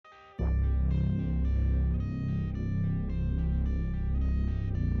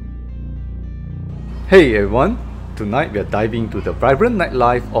Hey everyone, tonight we are diving into the vibrant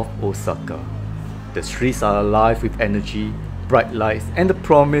nightlife of Osaka. The streets are alive with energy, bright lights and the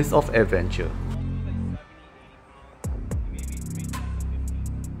promise of adventure.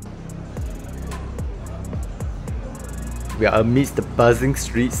 We are amidst the buzzing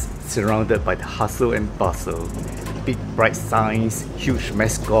streets surrounded by the hustle and bustle, big bright signs, huge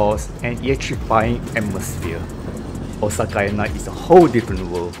mascots and electrifying atmosphere. Osaka at night is a whole different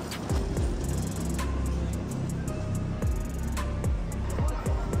world.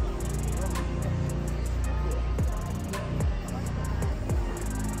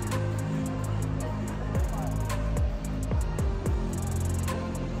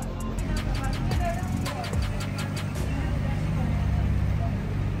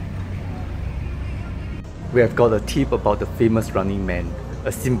 We have got a tip about the famous running man,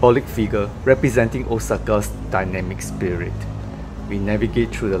 a symbolic figure representing Osaka's dynamic spirit. We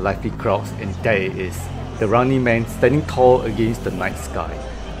navigate through the lively crowds and there it is, the running man standing tall against the night sky.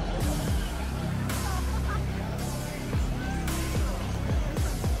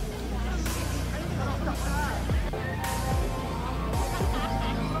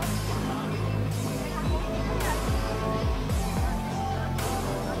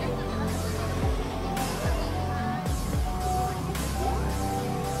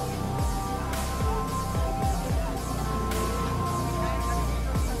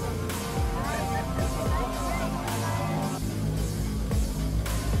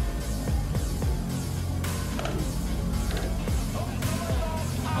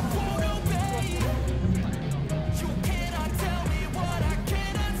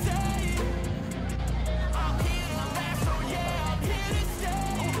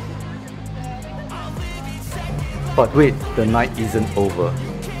 But wait, the night isn't over.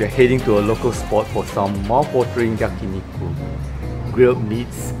 We are heading to a local spot for some mouth-watering yakiniku. Grilled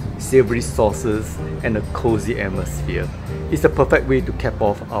meats, savory sauces, and a cozy atmosphere. It's the perfect way to cap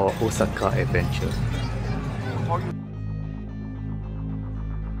off our Osaka adventure.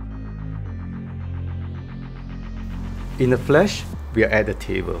 In the flesh, we are at the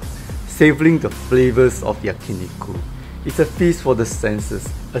table, savoring the flavors of yakiniku. It's a feast for the senses,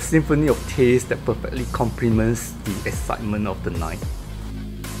 a symphony of taste that perfectly complements the excitement of the night.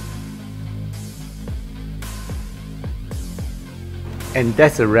 And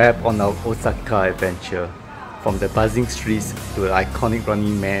that's a wrap on our Osaka adventure. From the buzzing streets to the iconic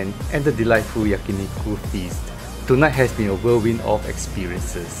running man and the delightful Yakiniku Feast, tonight has been a whirlwind of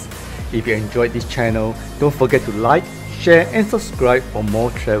experiences. If you enjoyed this channel, don't forget to like, share and subscribe for more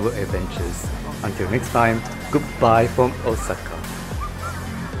travel adventures. Until next time, goodbye from Osaka.